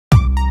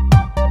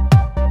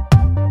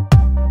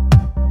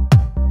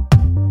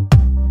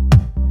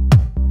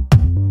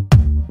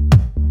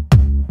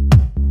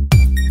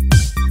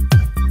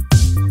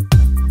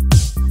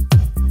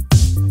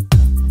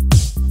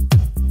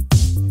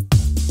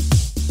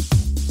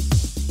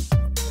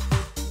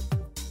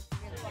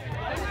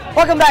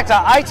Welcome back to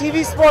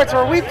ITV Sports,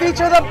 where we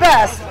feature the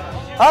best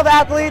of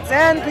athletes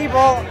and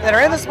people that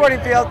are in the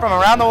sporting field from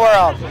around the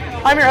world.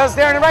 I'm your host,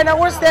 Darren, and right now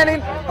we're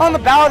standing on the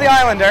bow of the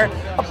Islander,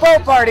 a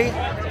boat party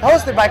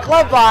hosted by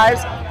Club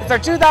Vibes. It's our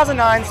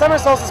 2009 Summer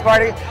Solstice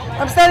Party.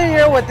 I'm standing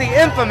here with the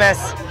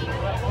infamous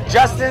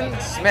Justin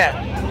Smith.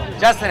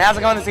 Justin, how's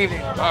it going this evening?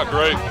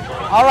 Great.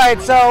 All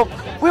right, so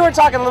we were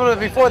talking a little bit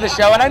before the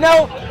show, and I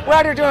know we're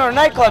out here doing our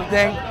nightclub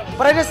thing,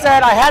 but I just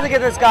said I had to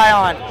get this guy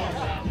on.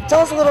 Tell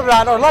us a little bit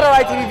about, or let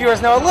our ITV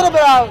viewers know a little bit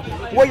about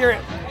what you're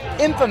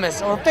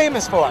infamous or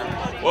famous for.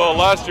 Well,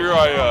 last year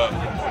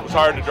I was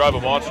hired to drive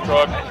a monster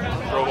truck,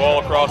 drove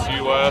all across the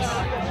U.S.,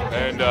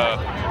 and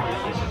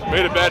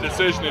made a bad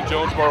decision in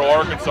Jonesboro,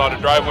 Arkansas to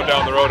drive one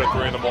down the road at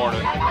 3 in the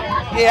morning.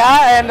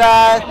 Yeah, and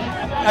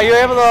are you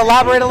able to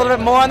elaborate a little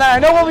bit more on that? I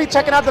know we'll be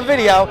checking out the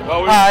video.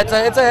 Well,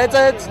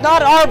 it's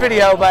not our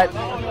video, but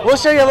we'll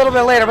show you a little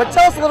bit later. But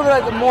tell us a little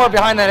bit more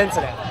behind that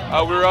incident.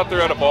 We were out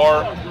there at a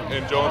bar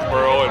in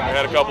Jonesboro, and we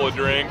had a couple of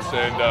drinks,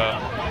 and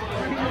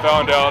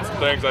found out some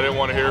things I didn't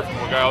want to hear from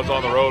the guy I was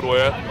on the road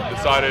with.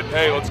 Decided,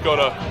 hey, let's go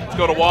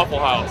to Waffle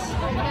House.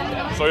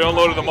 So we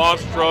unloaded the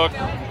monster truck,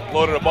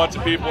 loaded a bunch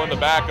of people in the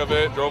back of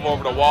it, drove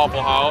over to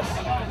Waffle House,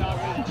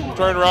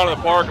 turned around in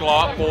the parking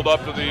lot, pulled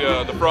up to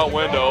the front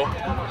window,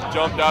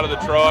 jumped out of the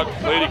truck.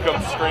 Lady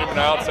comes screaming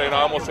out saying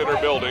I almost hit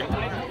her building.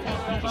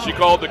 She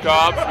called the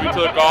cops. We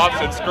took off,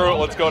 said screw it,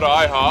 let's go to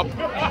IHOP.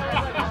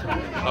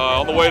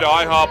 On the way to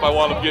IHOP, I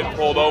wound up getting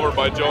pulled over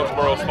by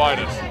Jonesboro's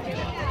finest.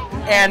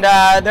 And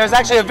there's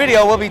actually a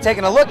video we'll be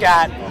taking a look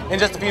at in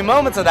just a few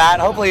moments of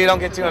that. Hopefully you don't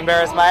get too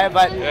embarrassed by it.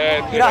 But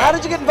you know, how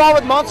did you get involved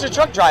with monster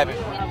truck driving?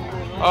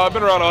 I've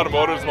been around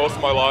automotives most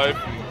of my life.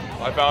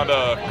 I found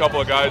a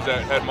couple of guys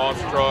that had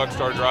monster trucks,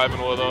 started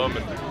driving with them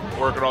and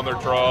working on their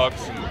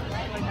trucks.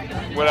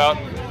 And went out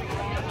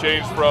and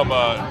changed from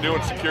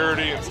doing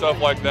security and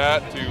stuff like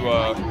that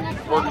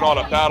to working on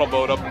a paddle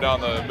boat up and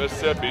down the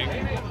Mississippi.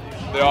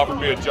 They offered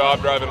me a job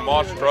driving a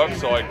monster truck,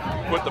 so I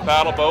quit the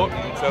paddle boat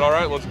and said, all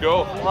right, let's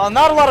go. Well,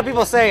 not a lot of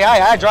people say,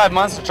 I drive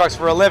monster trucks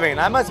for a living.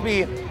 That must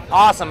be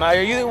awesome.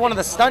 Are you one of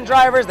the stunt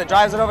drivers that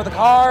drives it over the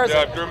cars?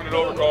 Yeah, I've driven it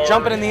over cars.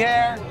 Jumping in the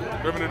air?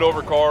 Driven it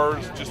over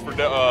cars just for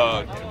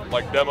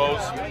like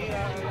demos.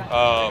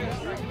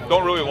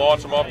 Don't really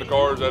launch them off the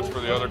cars. That's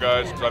for the other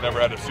guys because I never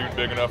had a suit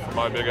big enough for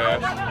my big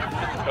ass.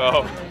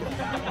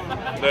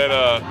 Then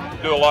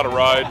do a lot of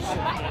rides,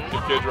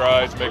 give kids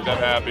rides, make them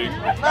happy.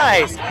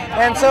 Nice.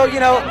 And so, you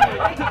know,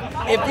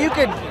 if you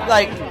could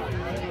like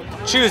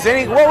choose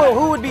any,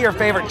 who would be your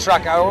favorite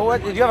truck? Or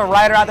do you have a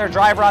rider out there,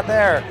 driver out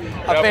there,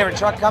 favorite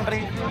truck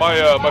company? My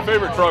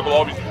favorite truck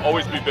will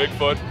always be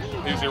Bigfoot.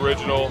 He's the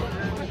original.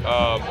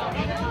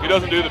 He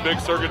doesn't do the big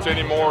circuits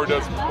anymore. He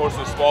does most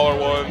of the smaller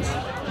ones.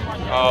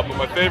 But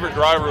my favorite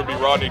driver would be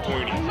Rodney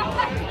Tweeney.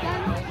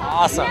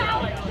 Awesome.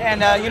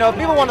 And you know, if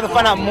people wanted to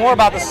find out more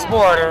about the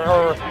sport,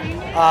 or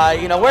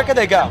you know, where could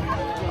they go?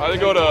 They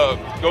go to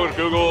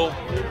Google,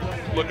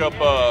 look up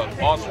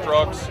monster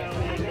trucks.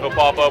 They'll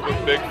pop up with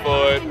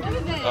Bigfoot,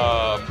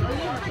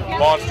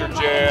 Monster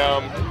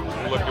Jam,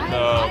 looking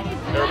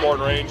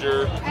Airborne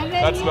Ranger.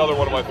 That's another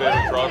one of my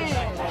favorite trucks.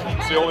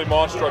 It's the only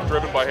monster truck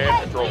driven by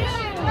hand controls.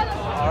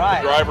 All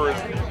right. The driver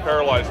is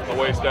paralyzed from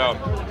the waist down.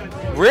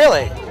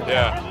 Really?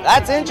 Yeah.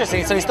 That's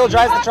interesting. So he still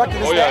drives the truck to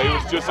this day? Oh yeah, he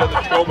was just at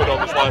the Tacoma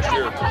Dome this last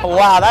year.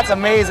 Wow, that's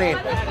amazing.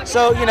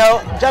 So, you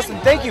know, Justin,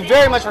 thank you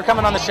very much for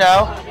coming on the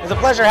show. It was a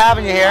pleasure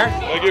having you here.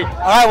 Thank you. All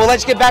right, well,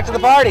 let's get back to the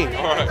party.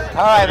 All right.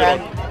 All right,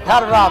 man.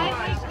 Not a problem.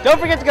 Don't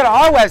forget to go to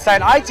our website,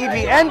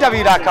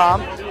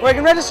 itvnw.com, where you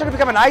can register to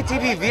become an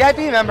ITV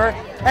VIP member,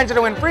 enter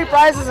to win free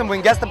prizes, and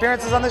win guest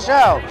appearances on the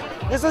show.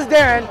 This is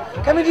Darren,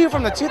 coming to you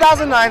from the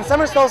 2009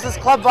 Summer Solstice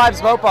Club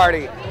Vibes Boat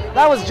Party.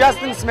 That was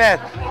Justin Smith,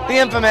 the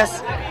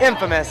infamous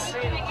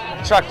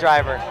truck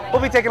driver.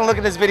 We'll be taking a look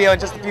at this video in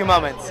just a few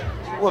moments.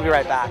 We'll be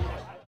right back.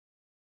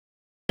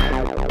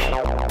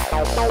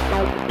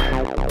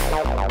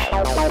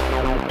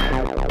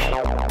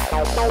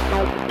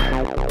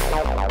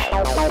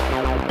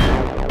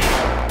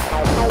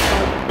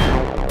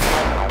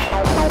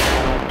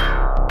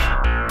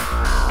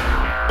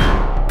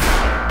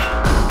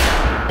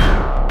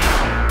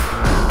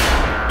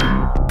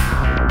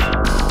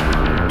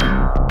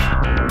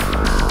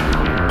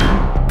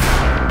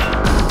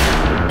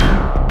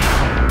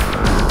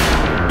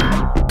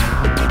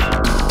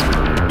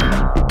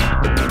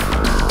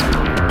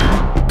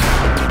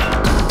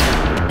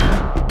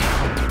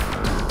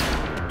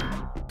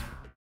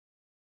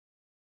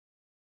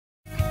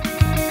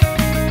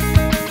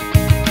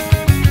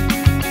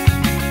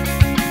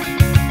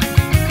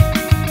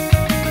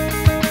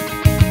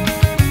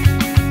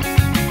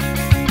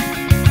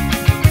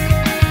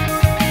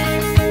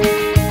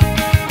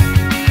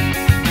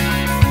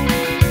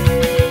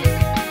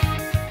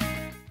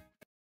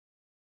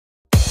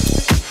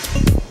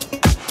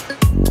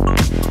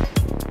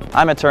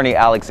 I'm attorney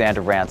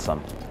Alexander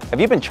Ransom. Have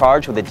you been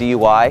charged with a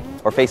DUI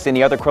or faced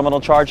any other criminal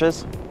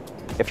charges?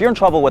 If you're in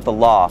trouble with the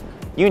law,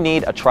 you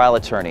need a trial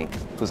attorney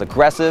who's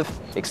aggressive,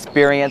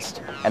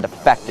 experienced, and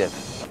effective.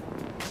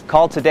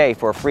 Call today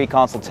for a free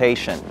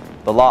consultation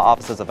the law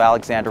offices of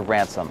Alexander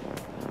Ransom.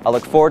 I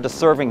look forward to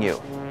serving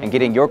you and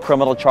getting your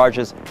criminal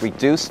charges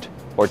reduced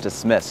or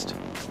dismissed.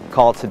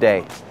 Call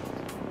today.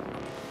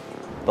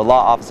 The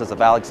law offices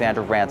of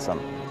Alexander Ransom.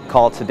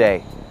 Call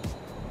today.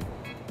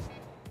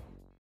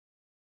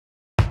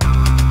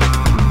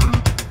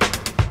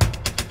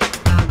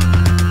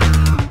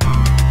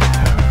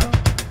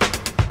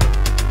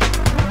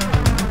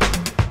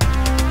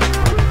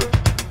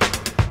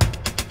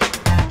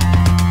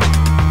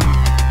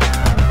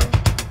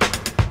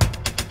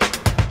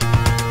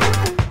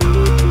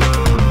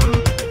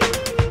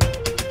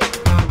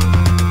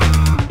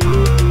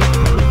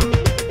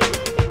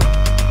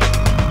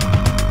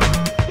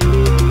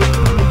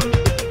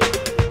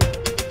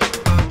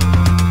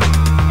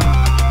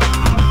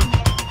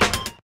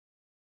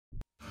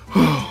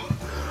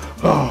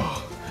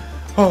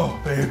 Oh,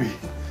 baby,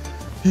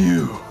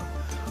 you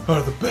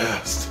are the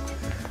best.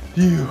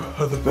 You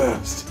are the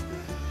best.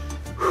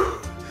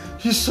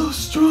 You're so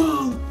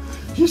strong.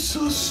 You're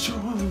so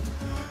strong.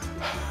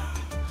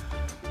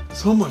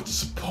 So much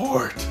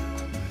support.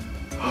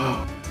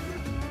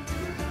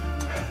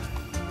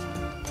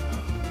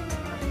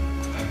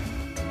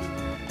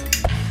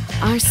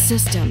 Our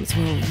systems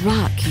will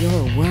rock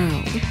your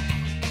world.